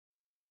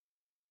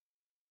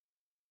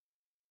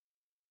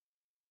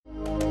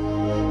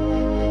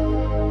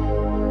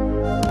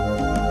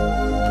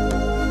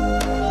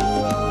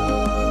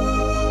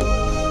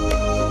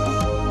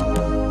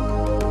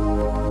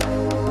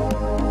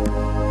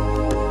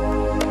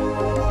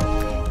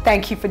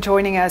Thank you for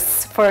joining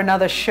us for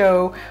another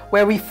show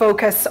where we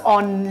focus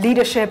on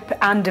leadership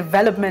and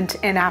development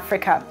in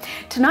Africa.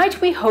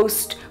 Tonight we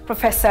host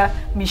Professor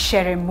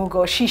Micere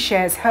Mugo. She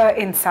shares her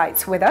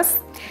insights with us.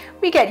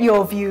 We get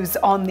your views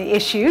on the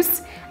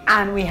issues,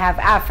 and we have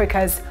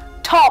Africa's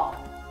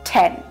top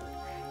 10.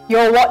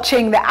 You're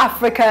watching the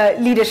Africa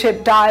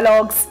Leadership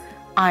Dialogues.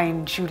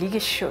 I'm Julie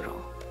Gichuru.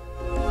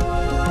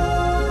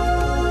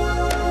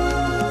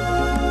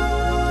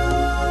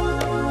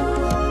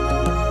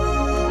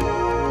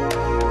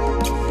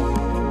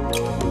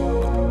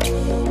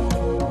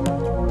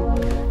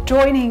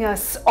 Joining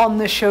us on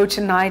the show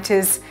tonight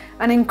is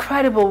an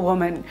incredible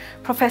woman,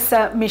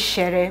 Professor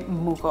Micere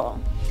Mugo.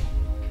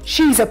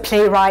 She's a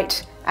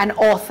playwright, an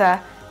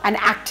author, an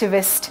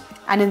activist,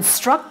 an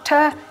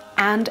instructor,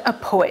 and a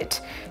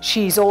poet.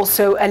 She's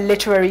also a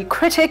literary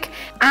critic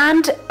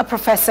and a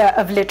professor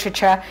of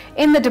literature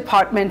in the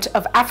Department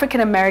of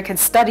African American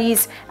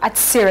Studies at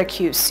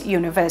Syracuse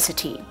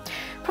University.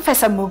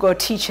 Professor Mugo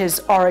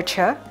teaches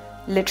orature,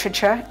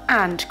 literature,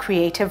 and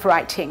creative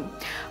writing.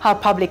 Her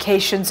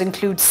publications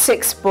include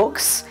 6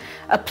 books,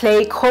 a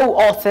play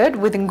co-authored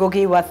with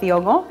Ngugi wa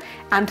Thiong'o,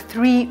 and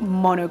 3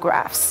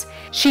 monographs.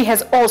 She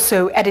has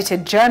also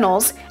edited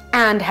journals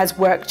and has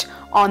worked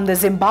on the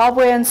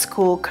Zimbabwean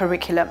school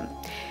curriculum.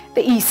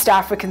 The East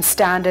African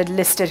Standard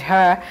listed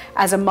her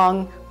as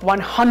among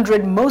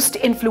 100 most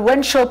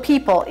influential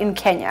people in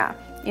Kenya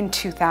in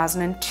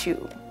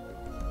 2002.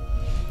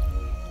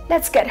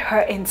 Let's get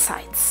her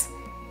insights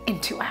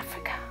into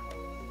Africa.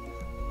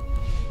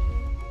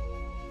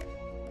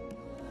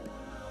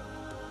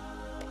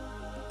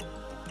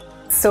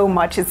 So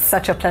much. It's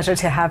such a pleasure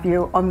to have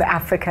you on the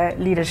Africa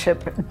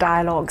Leadership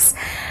Dialogues.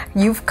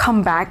 You've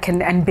come back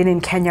and been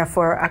in Kenya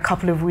for a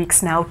couple of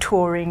weeks now,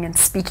 touring and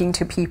speaking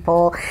to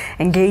people,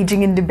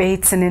 engaging in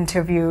debates and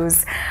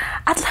interviews.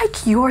 I'd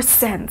like your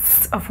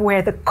sense of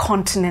where the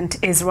continent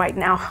is right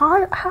now.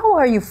 How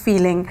are you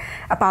feeling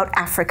about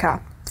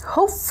Africa?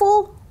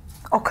 Hopeful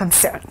or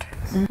concerned?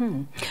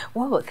 Mm-hmm.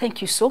 Well,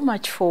 thank you so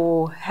much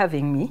for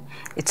having me.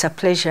 It's a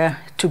pleasure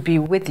to be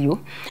with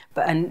you.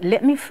 And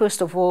let me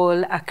first of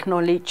all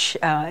acknowledge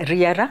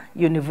Riara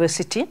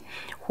University,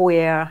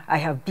 where I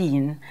have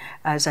been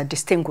as a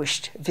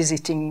distinguished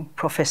visiting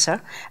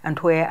professor and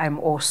where I'm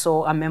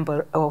also a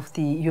member of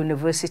the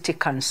University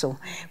Council,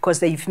 because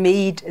they've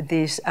made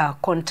this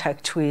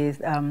contact with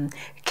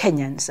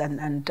Kenyans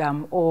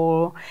and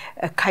all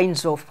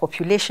kinds of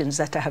populations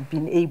that I have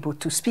been able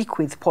to speak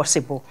with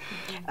possible.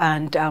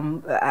 And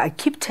I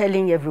keep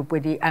telling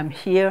everybody I'm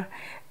here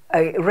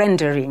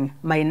rendering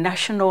my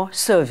national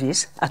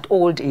service at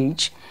old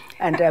age,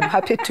 and I'm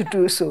happy to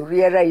do so.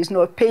 Riera is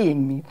not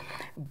paying me,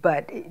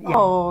 but yeah.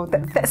 Oh,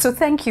 so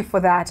thank you for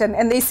that.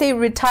 And they say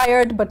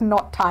retired but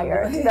not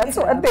tired. That's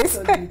what they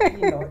say.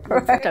 You know,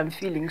 in fact, I'm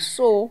feeling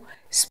so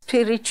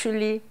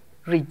spiritually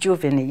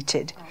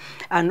rejuvenated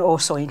and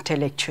also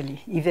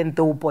intellectually, even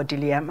though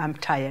bodily I'm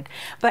tired.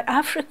 But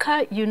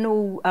Africa, you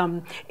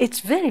know,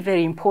 it's very,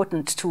 very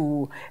important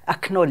to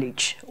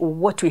acknowledge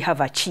what we have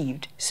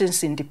achieved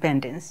since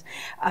independence.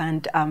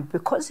 And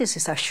because this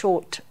is a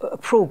short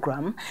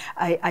program,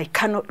 I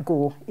cannot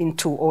go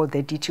into all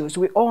the details.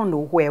 We all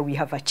know where we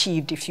have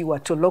achieved. If you were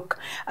to look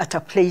at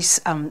a place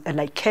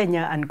like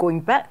Kenya and going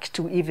back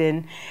to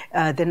even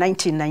the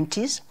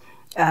 1990s,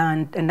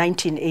 and the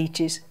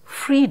 1980s,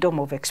 freedom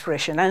of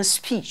expression and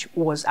speech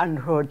was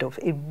unheard of.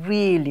 It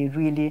really,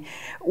 really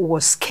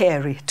was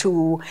scary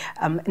to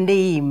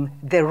name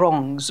the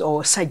wrongs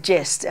or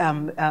suggest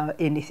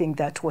anything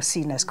that was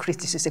seen as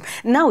criticism.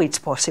 Now it's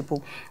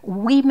possible.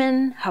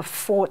 Women have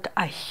fought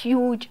a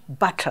huge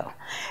battle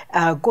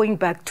going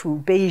back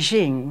to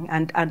Beijing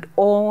and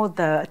all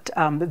the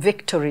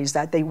victories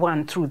that they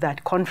won through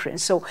that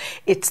conference. So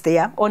it's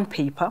there on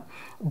paper,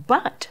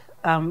 but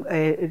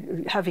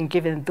having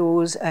given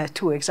those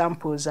 2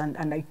 examples,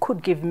 and I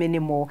could give many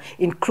more,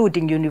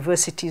 including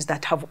universities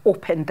that have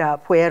opened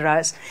up,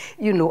 whereas,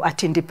 you know,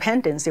 at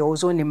independence, there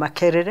was only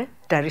Makerere,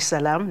 Dar es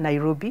Salaam,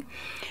 Nairobi.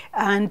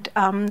 And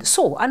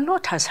so a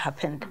lot has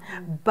happened.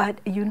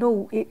 But, you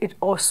know, it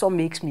also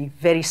makes me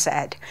very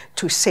sad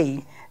to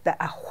say that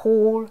a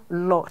whole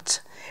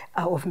lot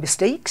of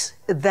mistakes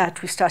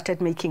that we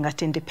started making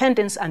at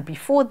independence and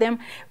before them,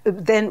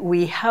 then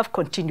we have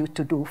continued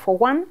to do. For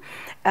one,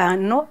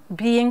 not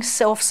being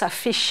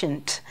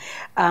self-sufficient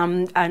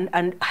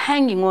and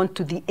hanging on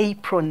to the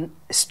apron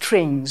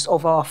strings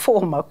of our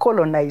former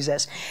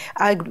colonizers,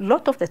 a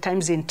lot of the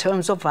times in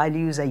terms of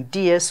values,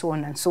 ideas, so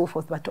on and so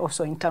forth, but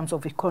also in terms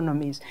of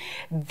economies.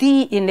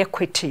 The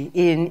inequity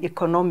in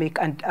economic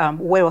and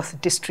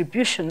wealth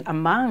distribution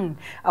among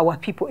our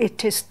people,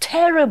 it is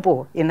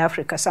terrible in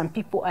Africa. Some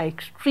people are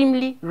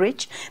extremely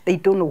rich. They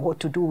don't know what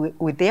to do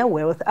with their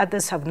wealth.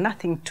 Others have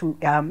nothing to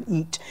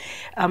eat.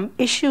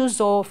 Issues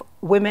of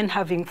women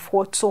having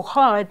fought so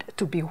hard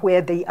to be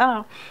where they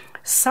are,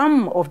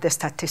 some of the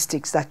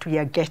statistics that we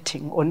are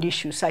getting on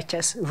issues such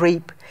as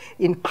rape,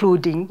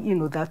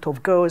 including, that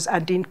of girls,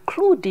 and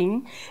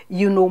including,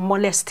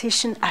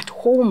 molestation at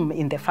home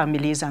in the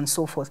families and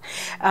so forth.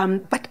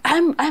 But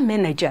I'm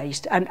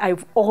energized, and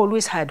I've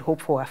always had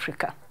hope for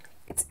Africa.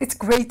 It's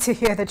great to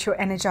hear that you're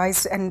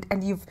energized,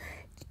 and you've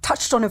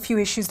touched on a few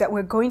issues that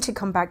we're going to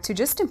come back to.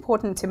 Just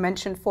important to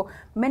mention, for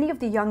many of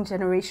the young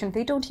generation,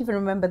 they don't even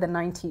remember the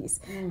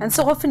 90s. And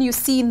so often you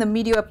see in the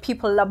media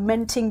people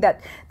lamenting that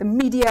the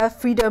media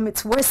freedom,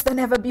 it's worse than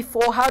ever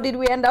before. How did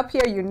we end up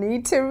here? You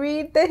need to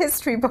read the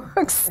history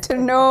books to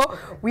know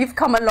we've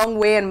come a long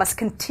way and must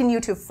continue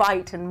to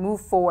fight and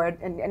move forward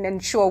and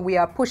ensure we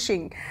are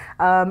pushing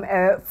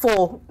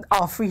for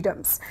our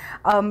freedoms.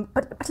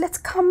 But let's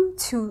come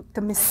to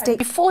the mistake.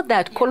 Before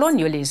that,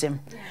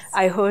 colonialism. Yes.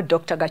 I heard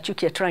Dr.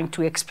 Gichuru trying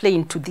to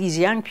explain to these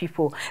young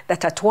people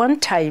that at one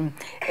time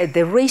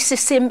the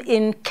racism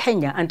in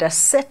Kenya under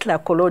settler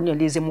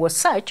colonialism was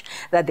such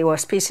that there were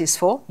spaces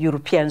for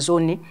Europeans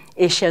only,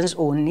 Asians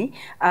only,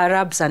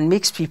 Arabs and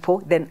mixed people,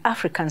 then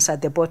Africans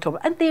at the bottom.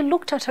 And they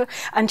looked at her,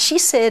 and she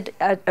said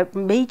at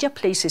major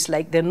places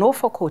like the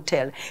Norfolk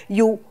Hotel,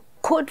 you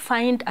could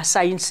find a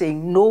sign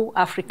saying no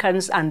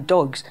Africans and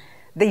dogs.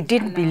 They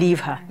didn't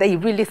believe her. They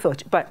really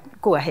thought, but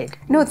go ahead.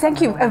 No,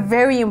 thank you. A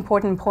very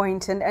important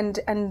point.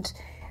 And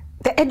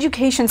the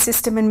education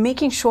system and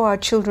making sure our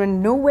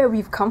children know where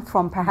we've come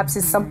from perhaps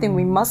is something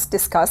we must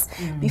discuss.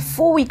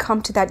 Before we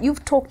come to that,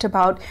 you've talked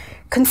about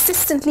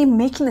consistently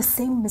making the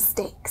same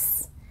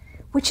mistakes,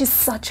 which is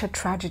such a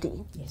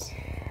tragedy. Yes.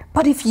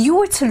 But if you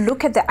were to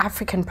look at the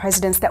African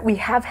presidents that we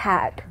have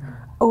had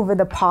over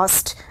the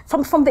past,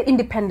 from the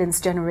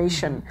independence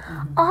generation,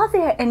 are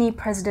there any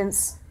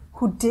presidents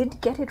who did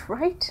get it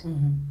right?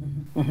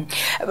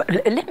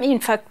 Let me, in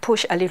fact,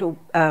 push a little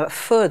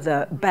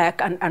further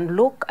back and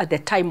look at the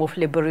time of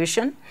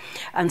liberation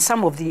and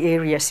some of the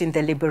areas in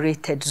the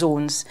liberated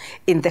zones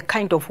in the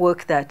kind of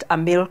work that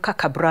Amilcar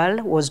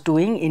Cabral was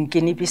doing in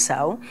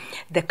Guinea-Bissau,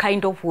 the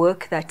kind of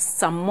work that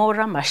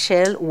Samora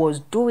Machel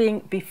was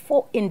doing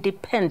before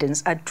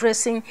independence,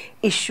 addressing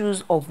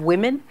issues of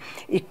women,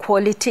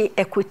 equality,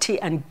 equity,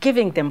 and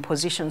giving them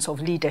positions of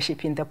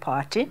leadership in the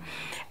party.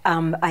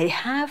 I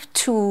have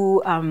two,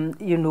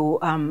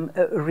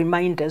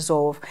 reminders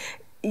of,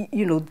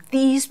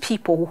 these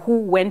people who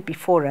went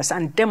before us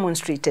and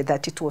demonstrated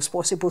that it was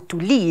possible to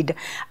lead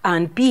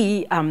and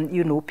be,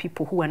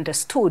 people who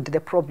understood the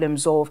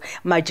problems of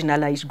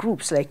marginalized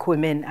groups like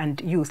women and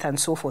youth and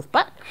so forth.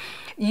 But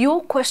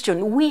your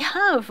question, we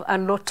have a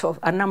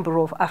number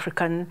of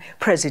African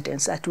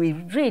presidents that we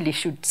really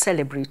should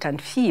celebrate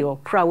and feel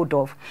proud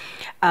of.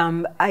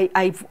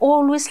 I've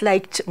always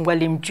liked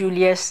Mwalimu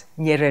Julius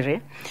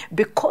Nyerere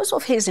because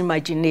of his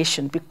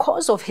imagination,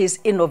 because of his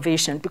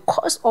innovation,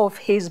 because of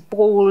his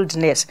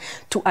boldness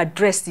to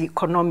address the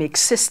economic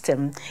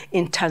system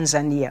in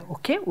Tanzania.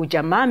 Okay,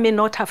 Ujamaa may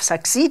not have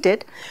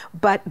succeeded,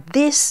 but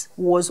this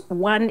was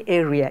one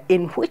area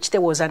in which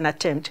there was an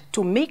attempt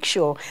to make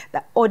sure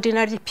that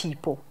ordinary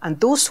people and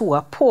those who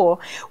are poor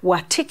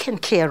were taken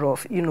care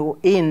of,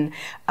 in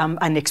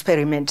an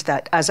experiment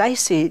that, as I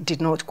say,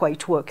 did not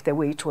quite work the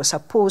way it was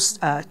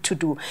supposed to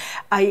do.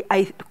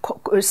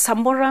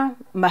 Samora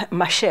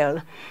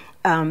Machel,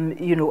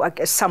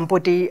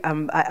 somebody,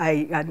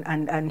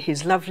 and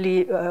his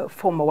lovely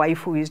former wife,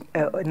 who is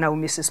now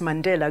Mrs.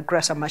 Mandela,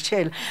 Graça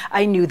Machel,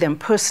 I knew them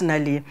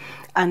personally.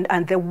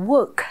 And the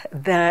work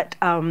that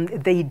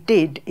they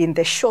did in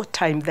the short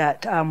time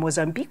that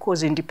Mozambique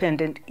was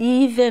independent,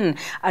 even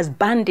as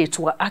bandits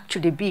were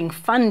actually being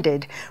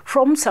funded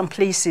from some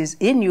places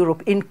in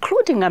Europe,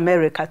 including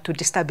America, to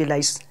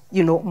destabilize,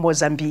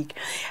 Mozambique.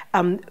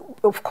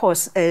 Of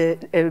course,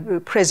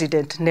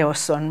 President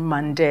Nelson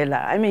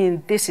Mandela. I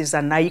mean, this is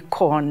an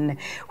icon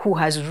who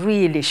has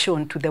really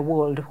shown to the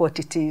world what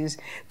it is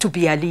to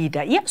be a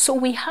leader. Yeah, so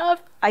we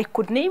have, I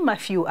could name a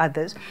few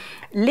others.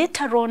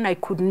 Later on, I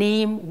could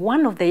name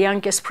one of the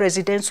youngest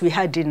presidents we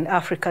had in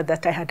Africa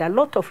that I had a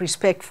lot of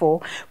respect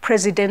for,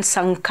 President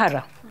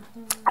Sankara.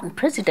 And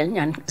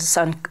President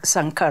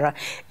Sankara,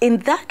 in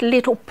that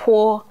little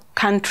poor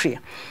country,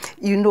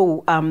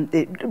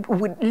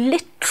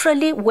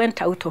 literally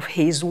went out of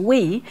his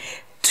way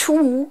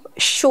to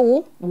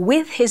show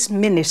with his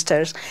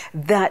ministers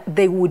that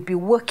they would be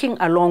working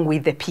along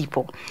with the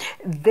people.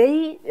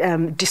 They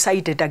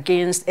decided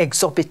against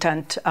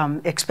exorbitant,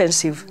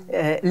 expensive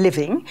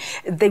living.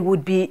 They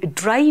would be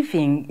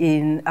driving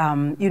in,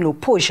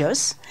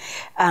 Peugeots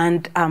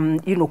and,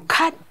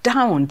 cut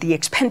down the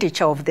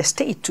expenditure of the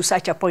state to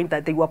such a point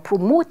that they were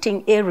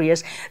promoting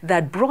areas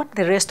that brought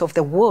the rest of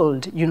the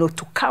world,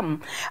 to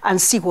come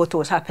and see what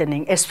was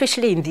happening,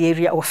 especially in the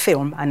area of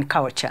film and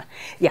culture.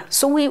 Yeah,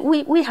 so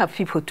we have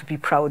people to be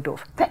proud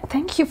of.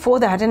 Thank you for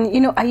that. And,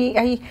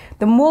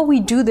 the more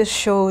we do this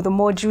show, the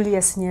more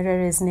Julius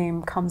Nyerere's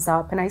name comes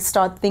up. And I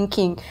start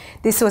thinking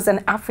this was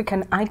an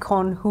African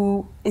icon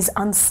who is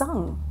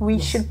unsung. We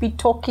should be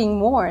talking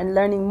more and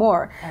learning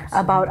more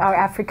about our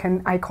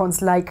African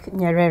icons like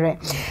Nyerere.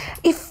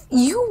 If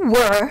you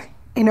were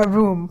in a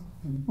room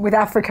with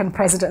African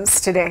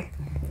presidents today,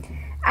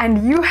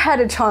 and you had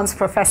a chance,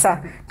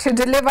 Professor, to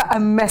deliver a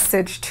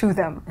message to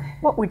them,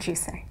 what would you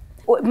say?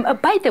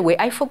 By the way,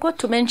 I forgot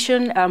to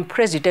mention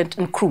President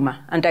Nkrumah,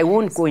 and I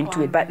won't go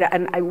into it, but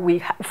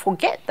we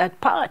forget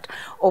that part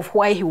of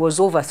why he was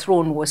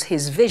overthrown was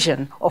his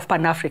vision of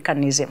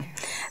Pan-Africanism,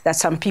 that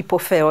some people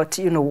felt,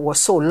 was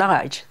so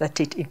large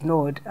that it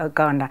ignored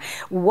Ghana.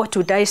 What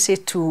would I say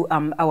to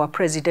our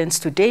presidents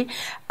today?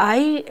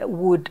 I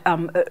would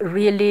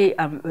really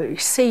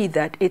say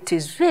that it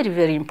is very,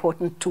 very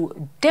important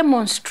to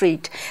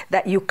demonstrate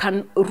that you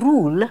can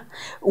rule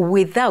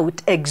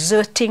without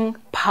exerting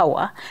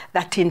power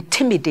that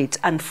intimidates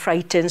and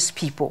frightens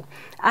people.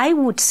 I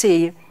would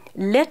say,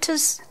 let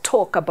us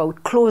talk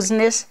about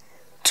closeness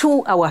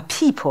to our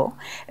people,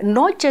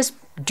 not just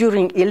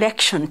during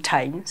election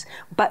times,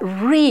 but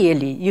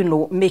really,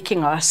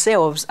 making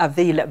ourselves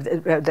available,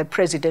 the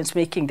presidents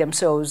making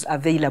themselves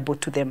available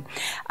to them.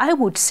 I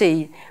would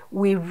say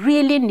we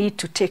really need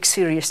to take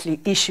seriously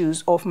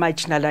issues of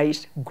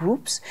marginalized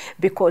groups,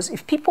 because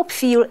if people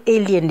feel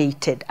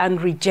alienated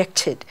and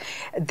rejected,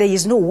 there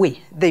is no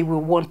way they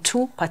will want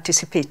to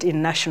participate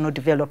in national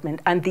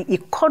development. And the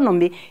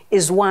economy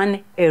is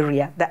one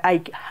area that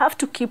I have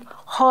to keep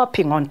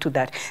harping on to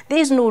that. There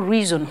is no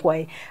reason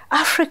why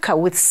Africa,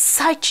 with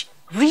such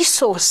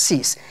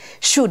resources,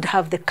 should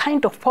have the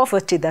kind of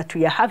poverty that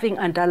we are having,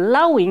 and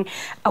allowing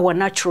our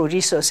natural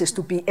resources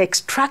to be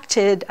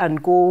extracted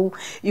and go,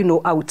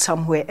 out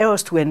somewhere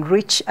else to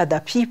enrich other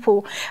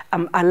people,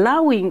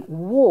 allowing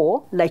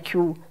war, like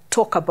you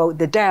talk about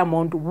the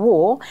Diamond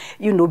War,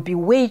 be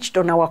waged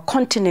on our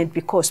continent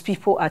because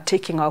people are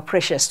taking our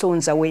precious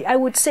stones away. I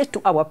would say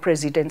to our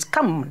presidents,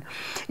 come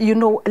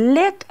on,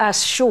 let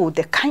us show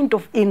the kind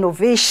of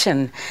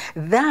innovation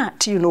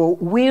that,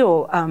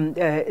 will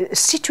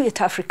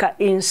situate Africa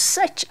in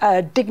such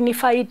a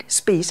dignified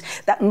space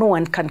that no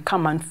one can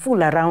come and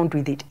fool around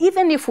with it,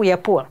 even if we are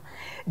poor.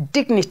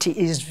 Dignity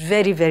is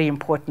very, very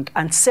important,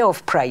 and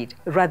self-pride,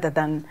 rather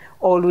than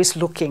always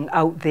looking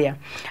out there.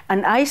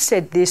 And I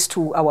said this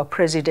to our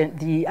president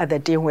the other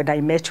day when I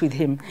met with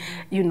him.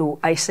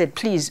 I said,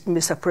 please,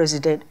 Mr.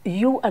 President,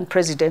 you and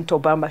President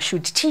Obama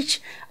should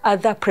teach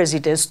other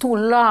presidents to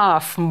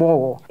laugh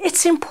more.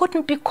 It's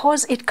important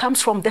because it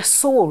comes from the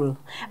soul,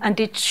 and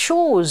it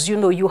shows,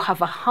 you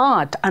have a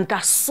heart and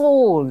a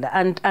soul,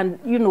 and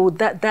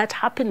that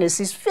happiness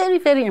is very,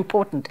 very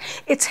important.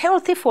 It's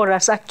healthy for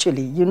us,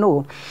 actually,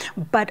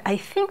 But I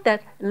think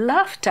that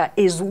laughter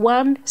is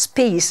one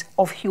space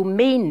of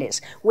humaneness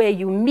where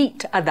you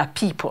meet other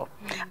people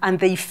and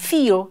they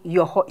feel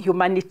your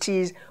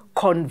humanities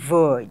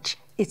converge.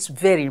 It's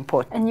very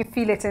important. And you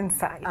feel it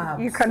inside.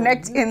 Absolutely. You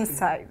connect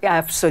inside.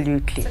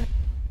 Absolutely.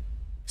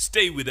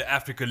 Stay with the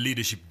Africa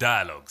Leadership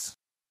Dialogues.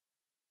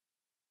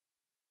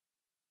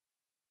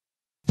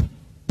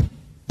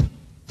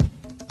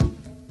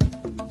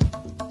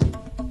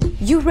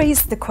 You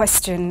raised the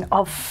question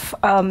of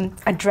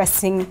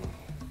addressing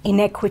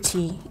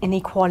inequity,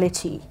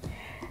 inequality.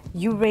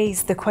 You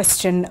raised the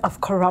question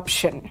of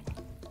corruption.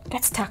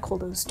 Let's tackle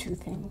those two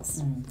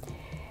things.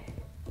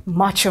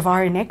 Much of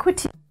our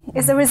inequity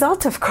is a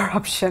result of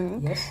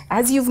corruption. Yes.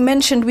 As you've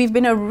mentioned, we've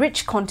been a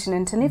rich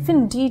continent, and if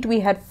indeed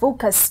we had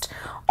focused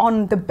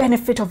on the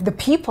benefit of the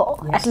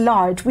people at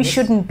large, we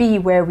shouldn't be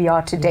where we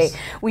are today.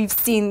 We've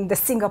seen the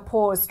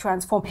Singapores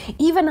transform,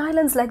 even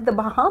islands like the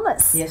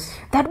Bahamas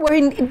that were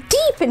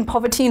deep in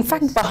poverty. In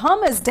fact,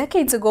 Bahamas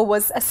decades ago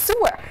was a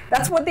sewer.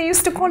 That's what they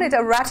used to call it,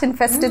 a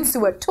rat-infested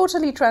sewer,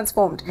 totally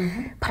transformed.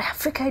 But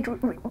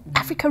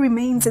Africa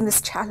remains in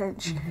this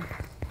challenge.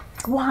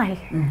 Why?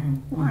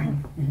 Why?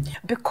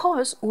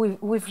 Because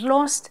we've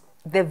lost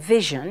the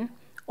vision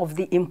of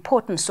the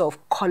importance of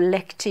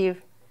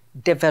collective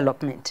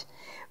development.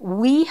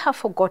 We have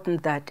forgotten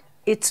that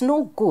it's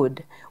no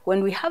good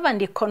when we have an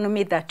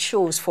economy that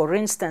shows, for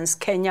instance,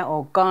 Kenya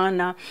or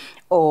Ghana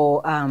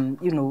or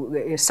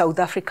South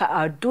Africa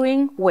are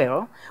doing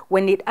well,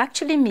 when it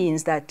actually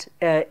means that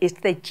it's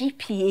the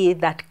GPA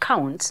that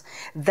counts,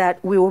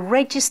 that will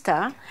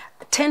register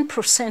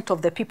 10%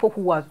 of the people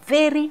who are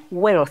very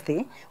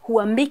wealthy, who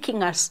are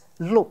making us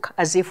look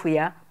as if we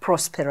are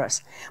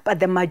prosperous, but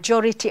the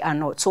majority are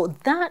not. So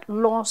that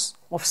loss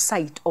of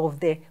sight of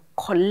the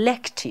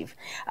collective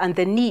and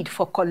the need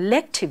for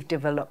collective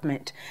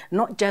development,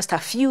 not just a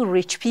few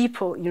rich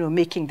people,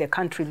 making the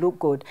country look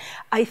good,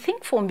 I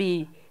think for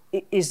me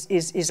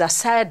is a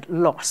sad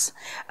loss.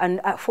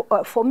 And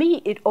for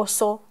me, it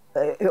also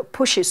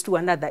pushes to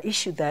another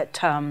issue that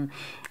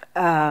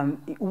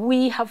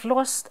we have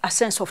lost a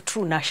sense of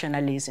true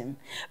nationalism,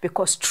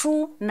 because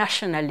true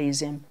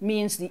nationalism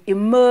means the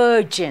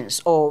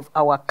emergence of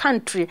our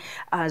country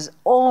as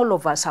all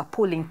of us are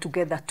pulling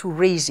together to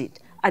raise it.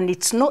 And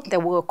it's not the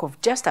work of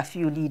just a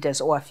few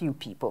leaders or a few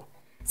people.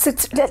 So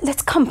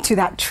let's come to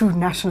that true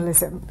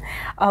nationalism.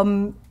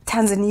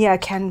 Tanzania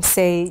can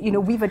say,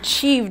 we've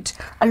achieved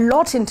a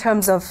lot in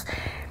terms of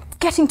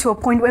getting to a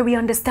point where we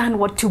understand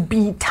what to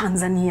be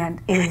Tanzanian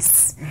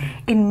is.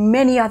 In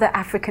many other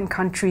African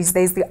countries,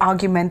 there's the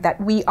argument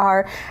that we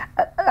are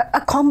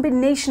a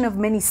combination of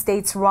many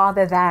states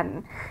rather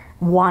than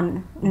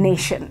one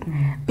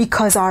nation,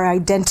 because our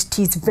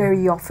identities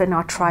very often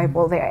are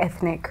tribal, they're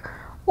ethnic,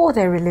 or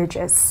they're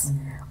religious,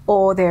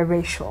 or they're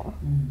racial.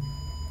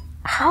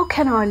 How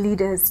can our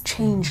leaders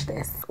change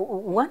this?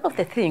 One of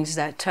the things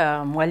that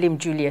Mwalimu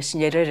Julius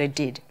Nyerere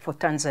did for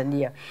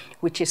Tanzania,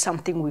 which is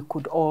something we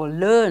could all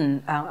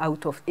learn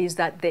out of, is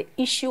that the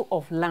issue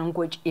of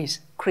language is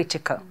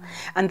critical.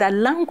 And that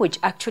language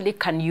actually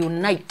can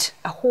unite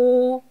a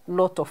whole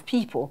lot of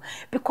people,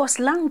 because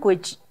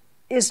language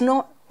is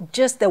not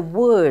just the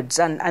words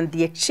and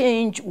the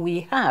exchange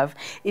we have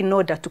in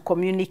order to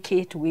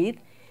communicate with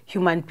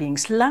human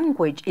beings.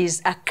 Language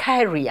is a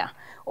carrier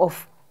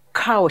of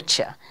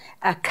culture,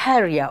 a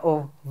carrier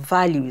of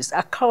values,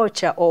 a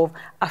culture of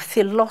a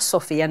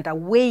philosophy and a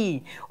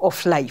way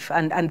of life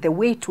and the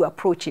way to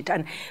approach it.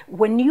 And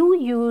when you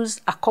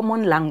use a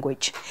common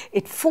language,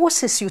 it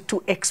forces you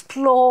to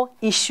explore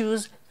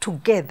issues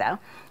together,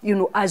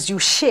 as you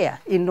share,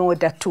 in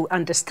order to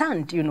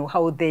understand,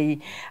 how they,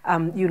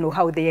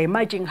 how they are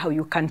emerging, how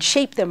you can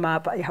shape them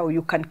up, how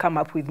you can come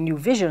up with new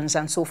visions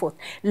and so forth.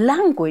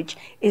 Language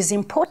is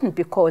important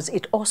because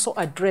it also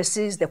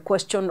addresses the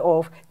question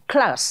of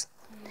class.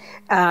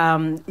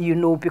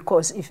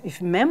 Because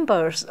if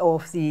members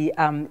of the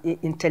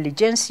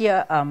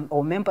intelligentsia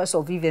or members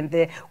of even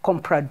the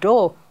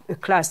comprador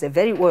class, the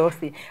very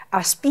wealthy,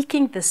 are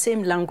speaking the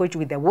same language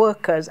with the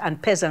workers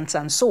and peasants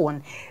and so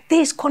on,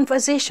 there is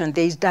conversation,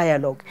 there is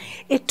dialogue.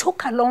 It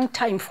took a long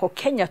time for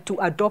Kenya to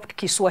adopt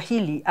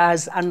Kiswahili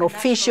as an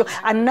official,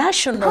 a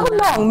national.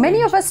 How long?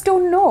 Many of us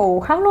don't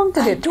know. How long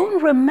did it? I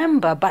don't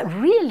remember, but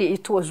really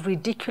it was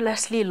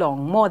ridiculously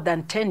long, more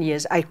than 10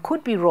 years. I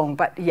could be wrong,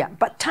 but yeah.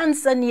 But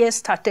Tanzania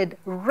started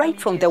right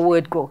from the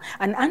word go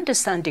and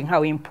understanding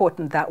how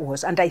important that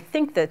was. And I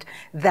think that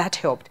that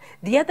helped.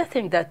 The other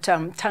thing that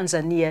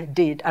Tanzania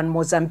did and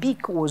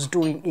Mozambique was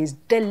doing is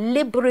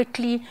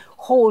deliberately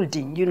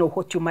holding,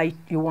 what you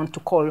want to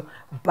call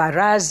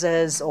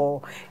barazas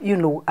or,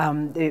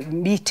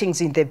 meetings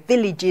in the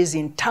villages,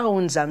 in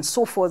towns and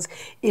so forth,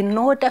 in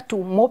order to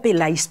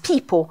mobilize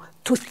people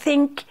to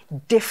think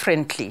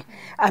differently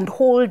and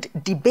hold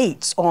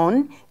debates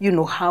on,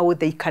 how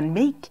they can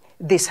make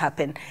this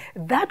happen.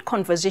 That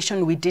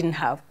conversation we didn't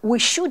have. We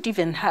should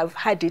even have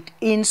had it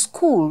in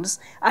schools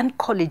and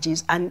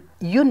colleges and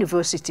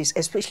universities,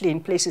 especially in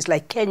places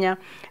like Kenya,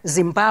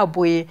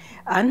 Zimbabwe,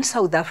 and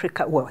South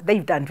Africa. Well,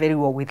 they've done very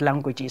well with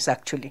languages,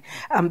 actually,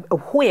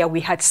 where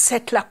we had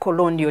settler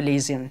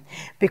colonialism,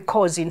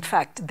 because, in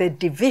fact, the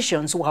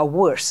divisions were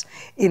worse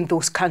in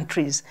those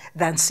countries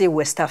than, say,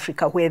 West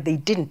Africa, where they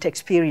didn't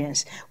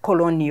experience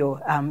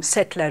colonial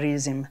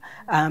settlerism.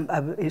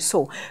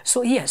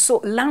 So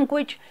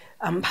language,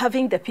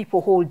 having the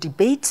people hold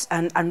debates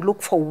and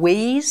look for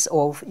ways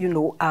of,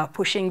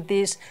 pushing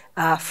this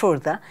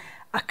further,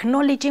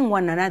 acknowledging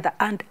one another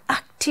and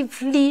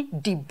actively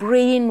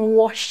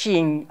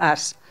de-brainwashing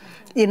us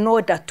in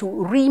order to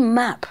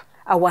remap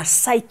our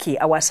psyche,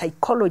 our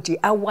psychology,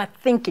 our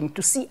thinking,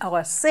 to see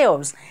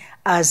ourselves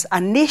as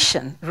a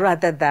nation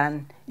rather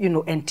than,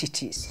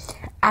 entities.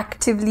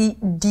 Actively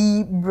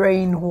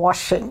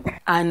de-brainwashing.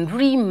 And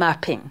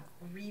remapping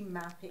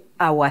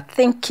our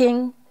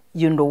thinking,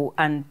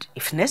 and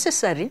if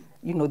necessary,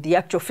 the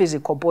actual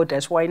physical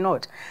borders, why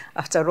not?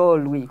 After all,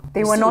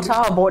 they were not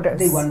our borders.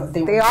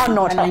 They are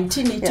not.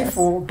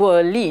 1984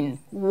 Berlin.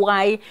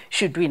 Why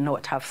should we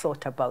not have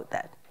thought about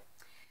that?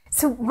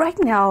 So right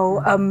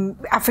now,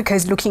 Africa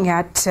is looking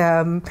at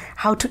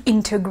how to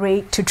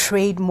integrate, to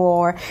trade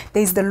more.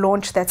 There's the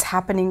launch that's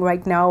happening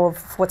right now of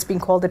what's being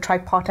called the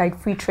Tripartite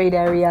Free Trade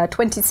Area,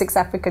 26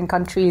 African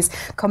countries,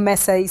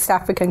 COMESA, East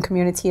African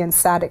Community, and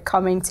SADC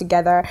coming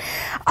together.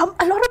 A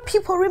lot of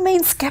people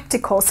remain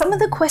skeptical. Some of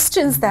the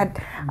questions that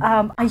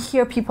I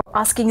hear people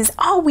asking is,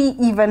 are we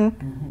even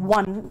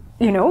one,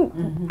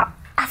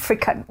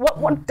 African?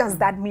 What does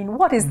that mean?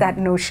 What is that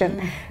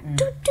notion?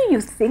 Do you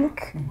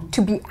think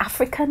to be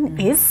African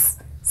is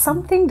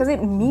something? Does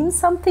it mean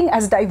something,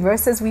 as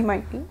diverse as we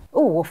might be?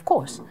 Oh, of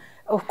course.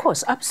 Of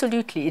course,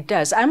 absolutely it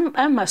does.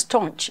 I'm a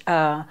staunch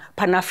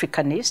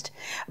Pan-Africanist,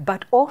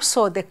 but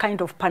also the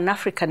kind of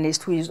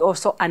Pan-Africanist who is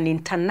also an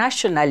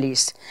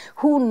internationalist,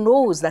 who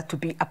knows that to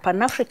be a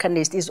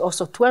Pan-Africanist is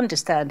also to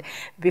understand,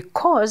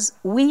 because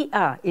we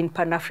are in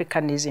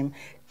Pan-Africanism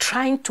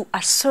trying to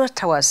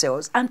assert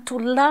ourselves and to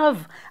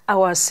love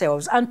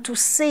ourselves and to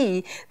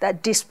say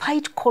that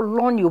despite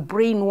colonial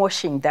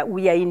brainwashing that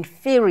we are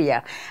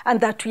inferior and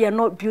that we are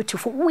not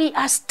beautiful, we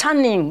are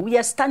stunning, we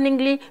are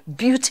stunningly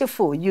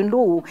beautiful,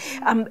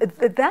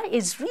 that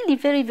is really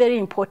very, very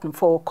important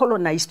for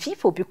colonized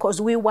people, because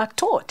we were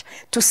taught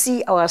to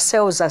see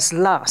ourselves as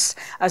less,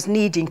 as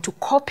needing to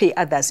copy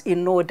others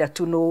in order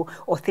to know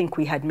or think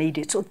we had made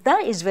it. So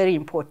that is very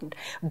important.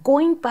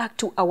 Going back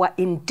to our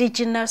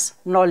indigenous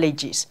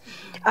knowledges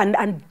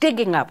and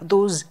digging up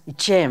those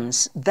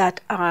gems that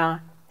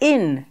are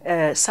in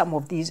some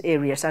of these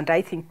areas, and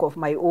I think of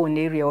my own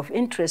area of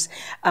interest,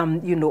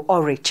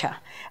 orature,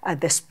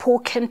 the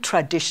spoken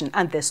tradition,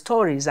 and the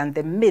stories, and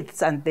the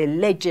myths, and the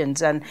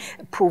legends, and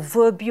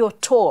proverbial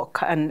talk,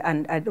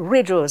 and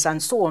riddles,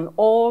 and so on.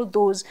 All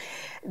those,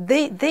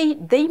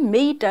 they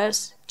made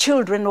us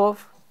children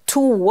of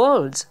two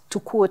worlds, to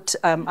quote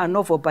a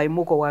novel by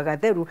Mugo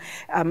Wagaderu,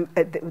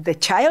 the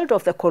child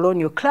of the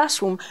colonial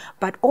classroom,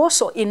 but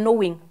also in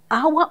knowing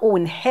our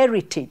own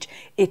heritage.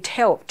 It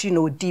helped,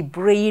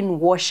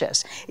 de-brainwash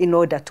us in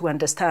order to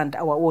understand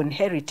our own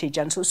heritage.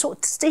 And so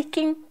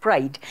taking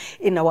pride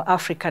in our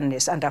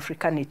Africanness and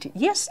Africanity.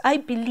 Yes, I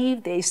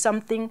believe there is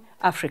something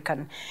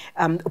African,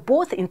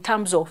 both in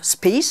terms of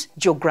space,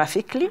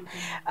 geographically,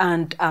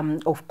 and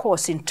of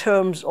course in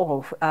terms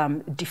of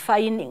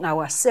defining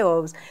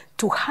ourselves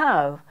to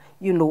have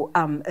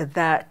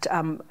that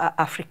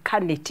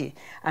Africanity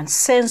and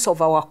sense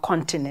of our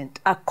continent,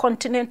 a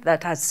continent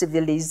that has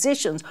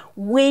civilizations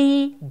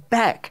way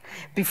back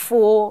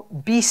before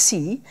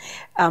BC,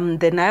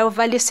 the Nile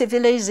Valley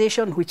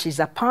civilization, which is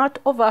a part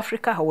of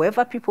Africa,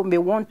 however people may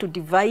want to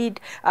divide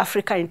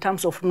Africa in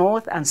terms of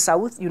north and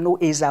south,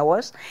 is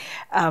ours.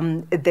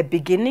 The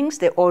beginnings,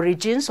 the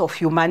origins of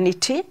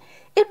humanity,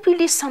 it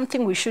really is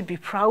something we should be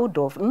proud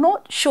of,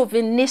 not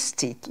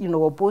chauvinistic,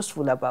 or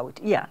boastful about.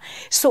 Yeah.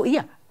 So,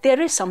 yeah. There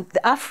is some,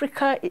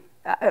 Africa,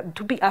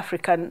 to be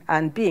African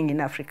and being in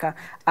Africa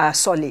are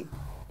solid.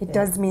 It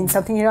does mean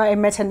something. I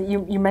met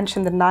you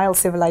mentioned the Nile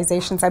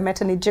civilizations. I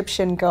met an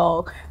Egyptian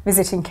girl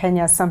visiting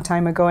Kenya some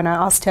time ago, and I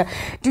asked her,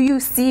 do you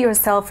see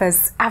yourself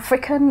as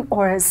African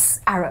or as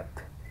Arab?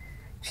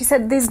 She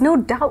said, there's no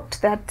doubt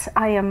that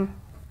I am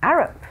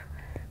Arab,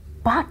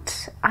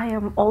 but I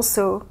am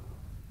also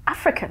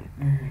African.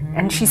 Mm-hmm.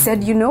 And she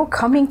said,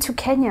 coming to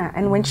Kenya,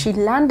 and when she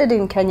landed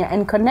in Kenya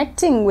and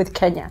connecting with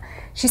Kenya,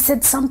 she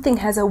said something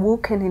has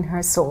awoken in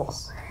her soul.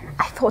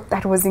 I thought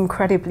that was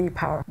incredibly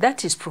powerful.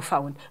 That is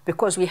profound,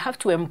 because we have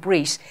to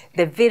embrace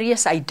the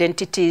various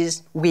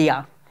identities we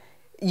are.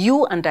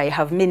 You and I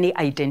have many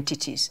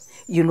identities.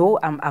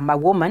 I'm a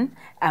woman,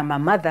 I'm a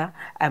mother,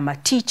 I'm a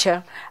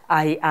teacher,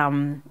 I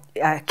am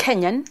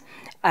Kenyan,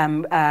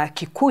 I'm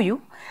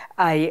Kikuyu.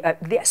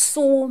 There are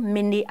so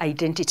many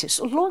identities.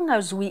 So long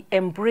as we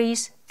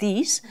embrace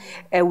these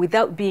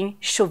without being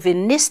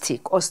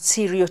chauvinistic or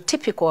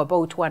stereotypical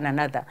about one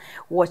another,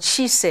 what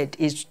she said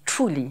is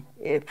truly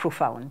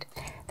profound.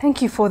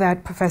 Thank you for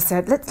that,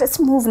 Professor. Let's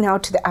move now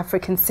to the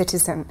African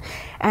citizen.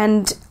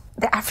 And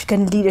the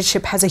African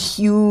leadership has a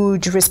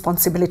huge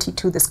responsibility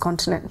to this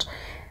continent.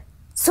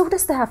 So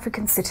does the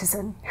African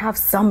citizen have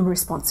some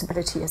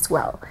responsibility as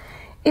well?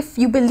 If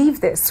you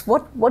believe this,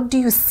 what do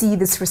you see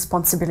this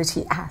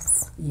responsibility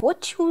as?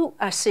 What you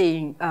are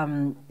saying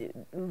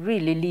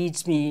really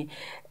leads me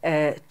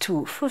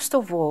to, first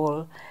of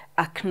all,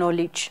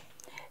 acknowledge,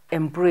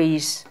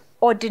 embrace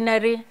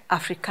ordinary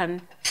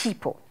African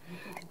people,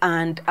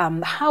 and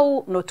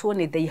how not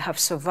only they have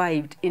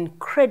survived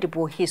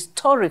incredible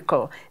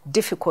historical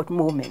difficult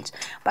moments,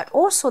 but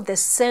also the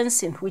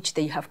sense in which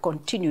they have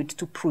continued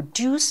to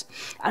produce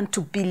and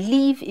to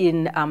believe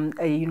in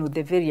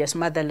the various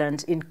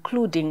motherlands,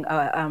 including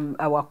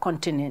our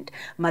continent,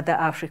 Mother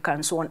Africa,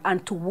 and so on,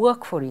 and to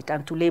work for it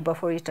and to labor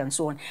for it and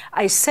so on.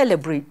 I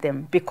celebrate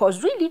them,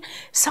 because really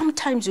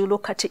sometimes you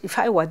look at it, if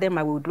I were them,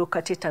 I would look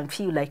at it and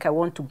feel like I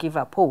want to give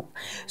up hope.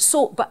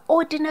 So, but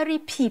ordinary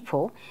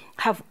people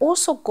have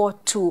also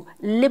got to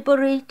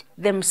liberate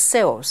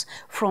themselves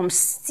from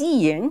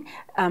seeing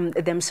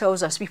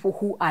themselves as people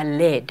who are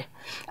led,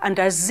 and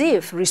as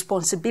if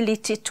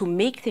responsibility to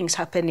make things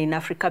happen in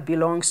Africa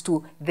belongs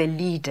to the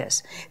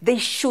leaders. They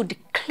should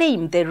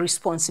claim their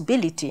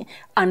responsibility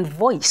and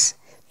voice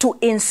to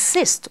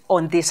insist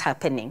on this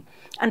happening.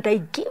 And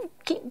I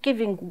keep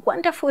giving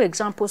wonderful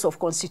examples of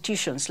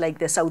constitutions, like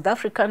the South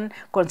African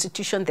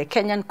Constitution, the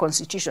Kenyan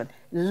Constitution,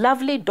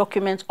 lovely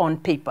documents on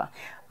paper.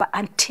 But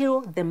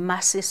until the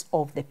masses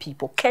of the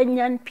people,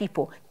 Kenyan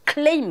people,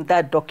 claim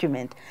that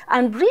document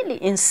and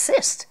really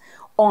insist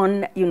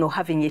on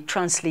having it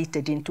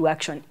translated into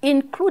action,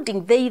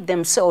 including they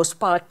themselves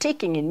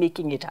partaking in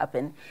making it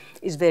happen,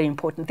 is very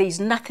important. There is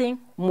nothing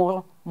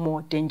more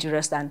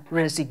dangerous than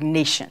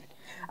resignation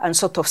and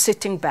sort of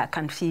sitting back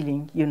and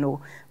feeling,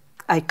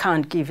 I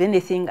can't give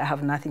anything, I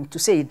have nothing to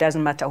say, it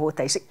doesn't matter what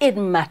I say. It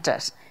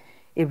matters.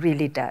 It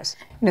really does.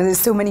 There's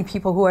so many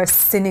people who are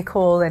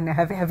cynical and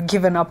have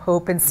given up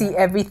hope and see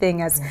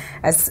everything as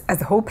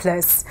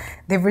hopeless.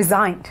 They've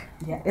resigned,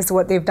 is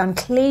what they've done.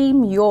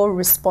 Claim your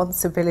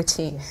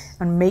responsibility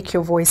and make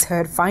your voice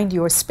heard. Find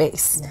your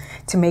space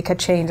to make a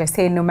change. I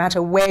say no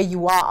matter where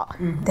you are,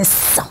 there's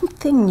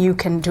something you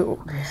can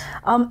do.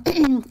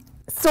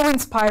 So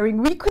inspiring.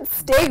 We could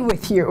stay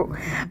with you.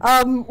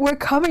 We're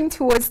coming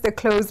towards the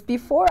close.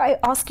 Before I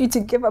ask you to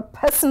give a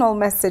personal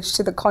message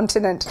to the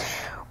continent,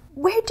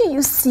 where do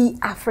you see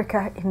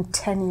Africa in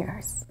 10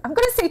 years? I'm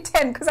going to say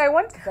 10 because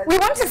we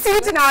want to see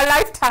it in our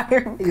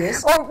lifetime.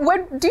 Yes. Or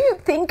what do you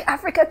think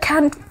Africa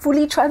can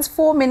fully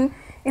transform in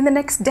the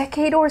next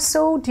decade or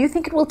so? Do you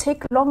think it will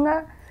take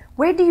longer?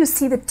 Where do you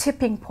see the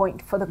tipping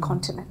point for the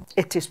continent?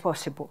 It is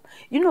possible.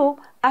 You know,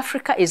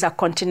 Africa is a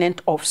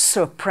continent of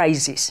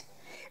surprises,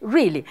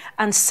 really.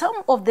 And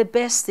some of the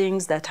best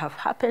things that have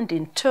happened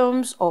in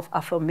terms of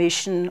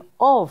affirmation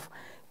of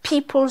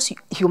people's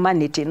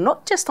humanity,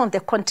 not just on the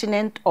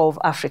continent of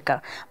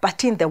Africa,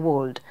 but in the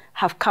world,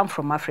 have come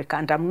from Africa.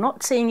 And I'm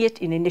not saying it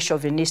in a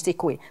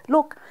chauvinistic way.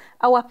 Look,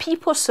 our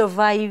people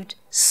survived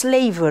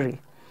slavery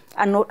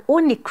and not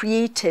only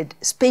created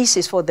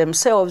spaces for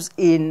themselves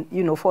in,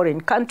 foreign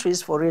countries,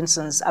 for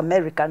instance,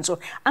 America and so on,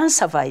 and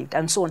survived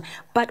and so on,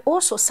 but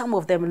also some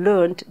of them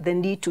learned the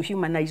need to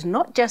humanize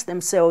not just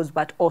themselves,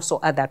 but also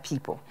other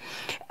people.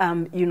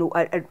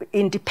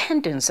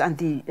 Independence and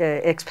the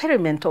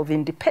experiment of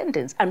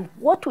independence and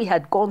what we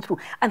had gone through,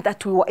 and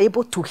that we were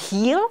able to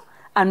heal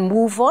and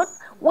move on.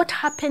 What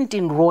happened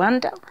in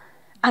Rwanda?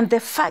 And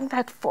the fact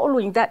that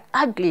following that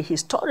ugly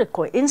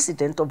historical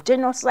incident of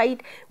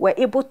genocide, we're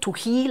able to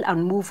heal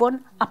and move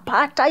on.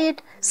 Apartheid,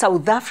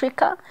 South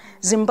Africa,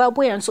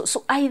 Zimbabwe, and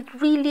so I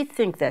really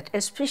think that,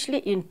 especially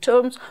in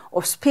terms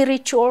of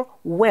spiritual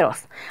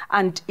wealth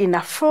and in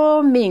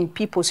affirming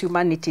people's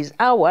humanities,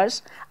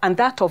 ours and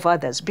that of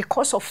others,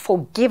 because of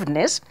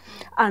forgiveness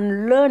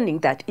and learning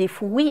that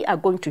if we are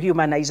going to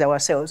humanize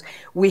ourselves,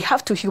 we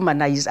have to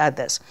humanize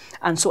others.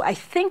 And so I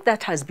think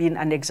that has been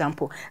an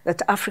example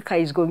that Africa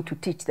is going to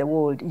teach the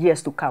world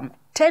years to come.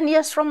 10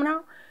 years from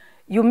now,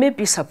 you may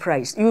be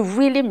surprised. You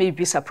really may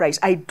be surprised.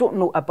 I don't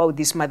know about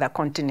this mother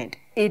continent.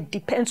 It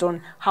depends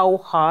on how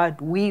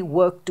hard we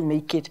work to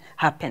make it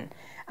happen.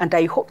 And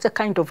I hope the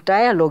kind of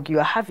dialogue you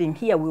are having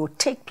here will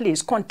take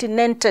place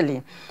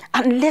continentally.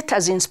 And let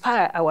us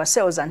inspire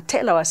ourselves and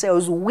tell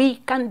ourselves we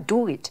can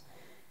do it.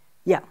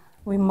 Yeah.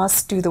 We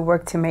must do the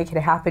work to make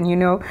it happen. You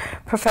know,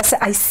 Professor,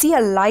 I see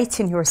a light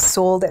in your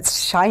soul that's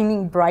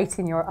shining bright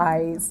in your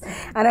eyes.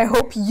 And I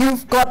hope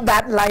you've got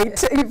that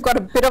light. You've got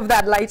a bit of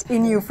that light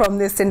in you from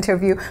this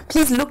interview.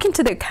 Please look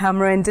into the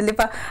camera and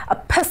deliver a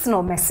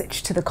personal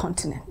message to the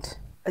continent.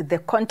 The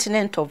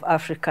continent of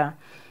Africa,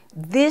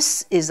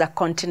 this is a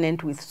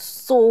continent with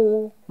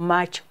so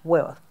much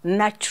wealth,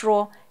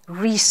 natural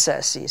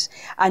resources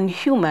and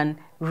human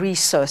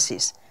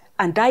resources.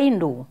 And I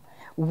know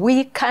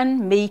we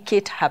can make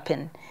it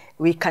happen.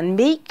 We can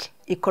make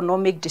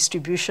economic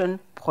distribution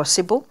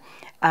possible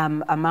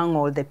among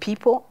all the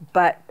people.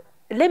 But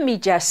let me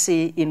just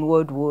say in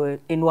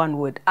one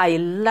word, I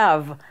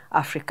love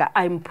Africa.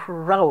 I'm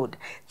proud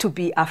to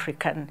be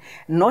African,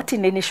 not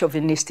in any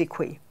chauvinistic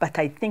way, but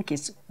I think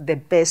it's the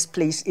best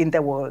place in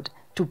the world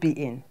to be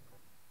in.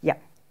 Yeah.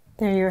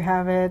 There you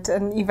have it.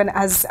 And even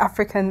as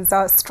Africans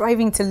are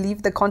striving to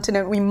leave the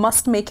continent, we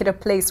must make it a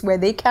place where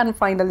they can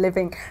find a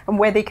living and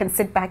where they can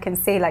sit back and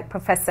say, like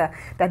Professor,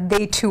 that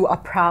they too are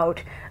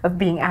proud of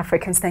being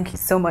Africans. Thank you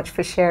so much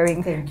for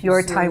sharing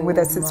your time with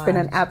us. It's been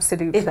an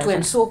absolute pleasure. It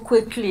went so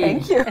quickly.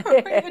 Thank you.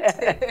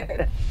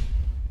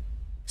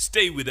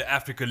 Stay with the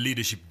Africa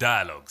Leadership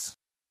Dialogues.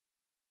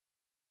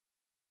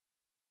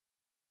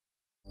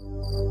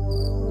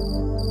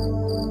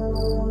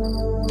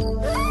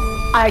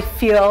 I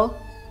feel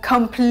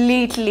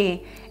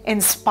completely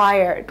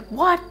inspired.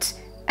 What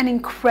an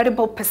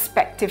incredible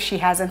perspective she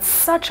has and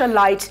such a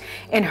light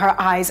in her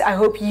eyes. I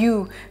hope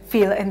you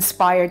feel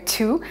inspired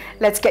too.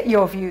 Let's get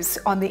your views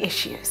on the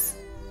issues.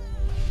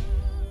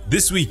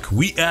 This week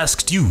we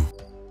asked you,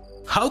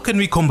 how can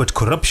we combat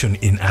corruption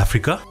in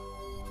Africa?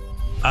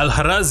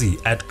 Al-Harazi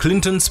at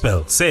Clinton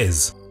Spell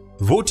says,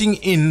 voting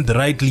in the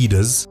right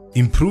leaders,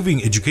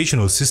 improving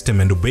educational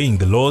system and obeying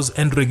the laws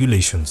and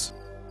regulations.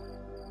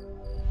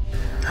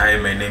 Hi,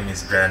 my name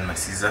is Brian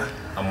Masiza.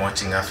 I'm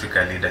watching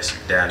Africa Leadership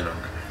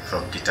Dialogue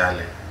from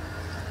Kitale.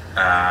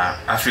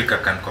 Africa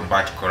can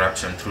combat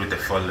corruption through the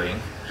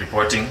following: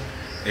 reporting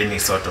any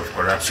sort of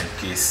corruption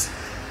case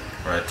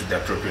to the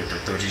appropriate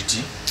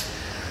authority,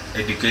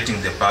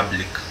 educating the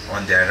public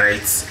on their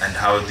rights and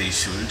how they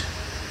should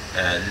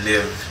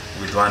live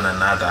with one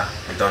another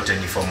without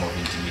any form of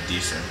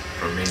intimidation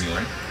from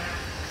anyone,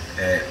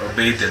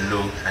 obey the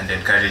law and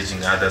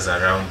encouraging others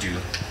around you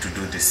to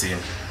do the same.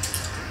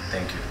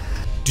 Thank you.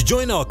 To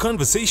join our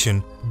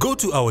conversation, go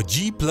to our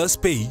G+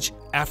 page,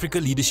 Africa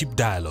Leadership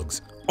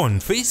Dialogues, on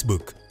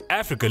Facebook,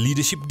 Africa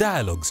Leadership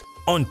Dialogues,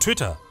 on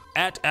Twitter,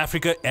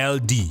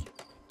 @AfricaLD,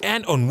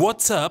 and on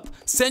WhatsApp,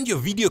 send your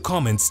video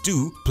comments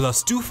to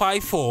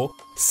 +254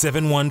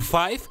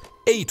 715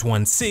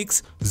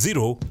 816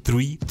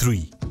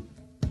 033.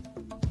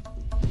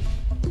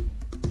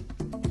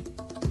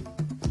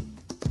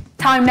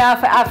 Time now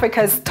for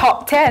Africa's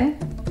Top 10.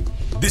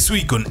 This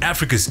week on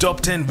Africa's Top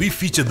 10, we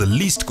feature the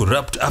least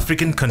corrupt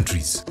African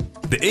countries.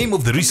 The aim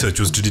of the research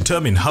was to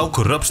determine how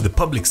corrupt the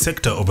public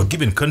sector of a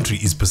given country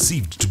is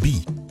perceived to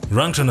be,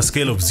 ranked on a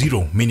scale of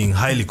 0, meaning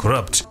highly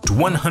corrupt, to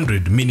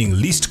 100, meaning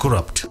least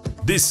corrupt.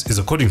 This is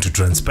according to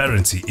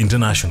Transparency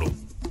International.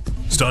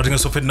 Starting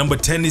us off at number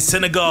 10 is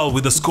Senegal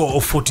with a score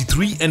of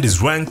 43 and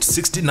is ranked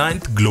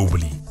 69th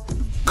globally.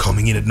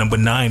 Coming in at number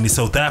 9 is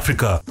South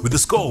Africa with a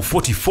score of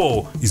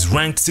 44, is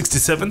ranked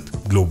 67th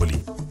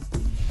globally.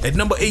 At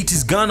number 8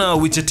 is Ghana,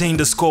 which attained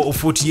a score of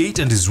 48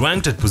 and is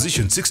ranked at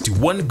position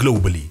 61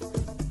 globally.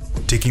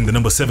 Taking the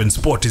number 7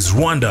 spot is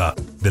Rwanda.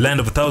 The land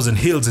of 1,000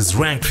 hills is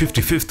ranked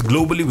 55th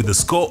globally with a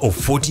score of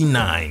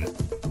 49.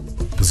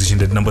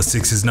 Positioned at number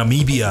 6 is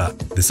Namibia.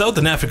 The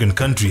Southern African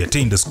country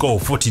attained a score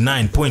of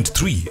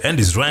 49.3 and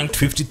is ranked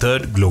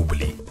 53rd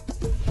globally.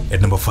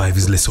 At number 5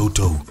 is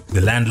Lesotho.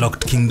 The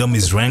landlocked kingdom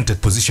is ranked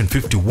at position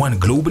 51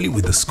 globally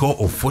with a score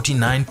of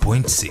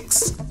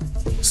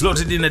 49.6.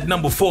 Slotted in at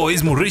number 4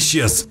 is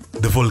Mauritius.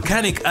 The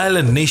volcanic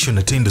island nation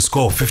attained a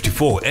score of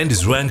 54 and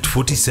is ranked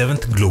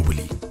 47th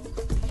globally.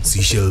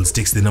 Seychelles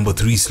takes the number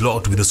 3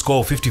 slot with a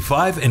score of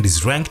 55 and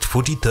is ranked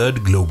 43rd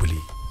globally.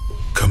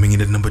 Coming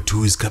in at number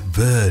 2 is Cape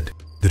Verde.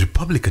 The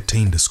republic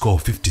attained a score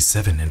of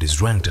 57 and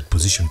is ranked at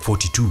position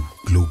 42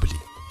 globally.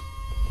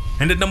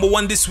 And at number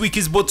 1 this week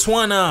is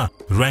Botswana,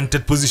 ranked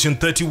at position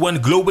 31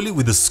 globally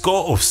with a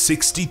score of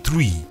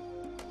 63.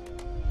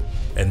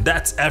 And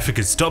that's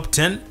Africa's Top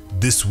 10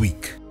 this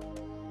week.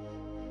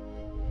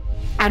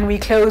 And we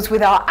close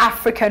with our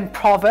African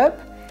proverb.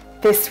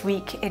 This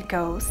week it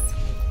goes,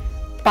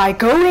 by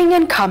going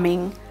and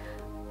coming,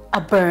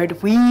 a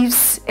bird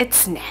weaves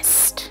its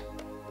nest.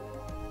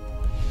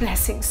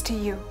 Blessings to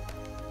you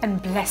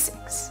and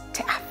blessings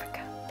to